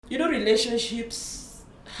relationships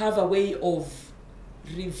have a way of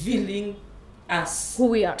revealing us, who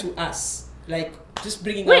we are to us, like just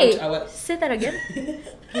bringing Wait, out our. say that again.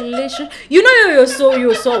 You're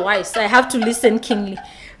so wise. I have to listen keenly.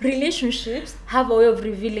 Relationships have a way of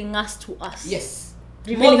revealing us to us. Yes,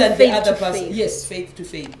 Revealing more than the faith other to person. faith. Yes, faith to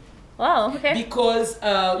faith. Wow. Okay. Because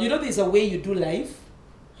there's a way you do life,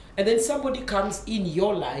 and then somebody comes in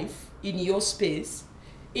your life, in your space,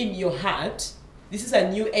 in your heart. This is a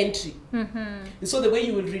new entry. So the way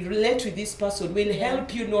you will relate with this person will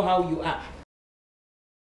help you know how you are.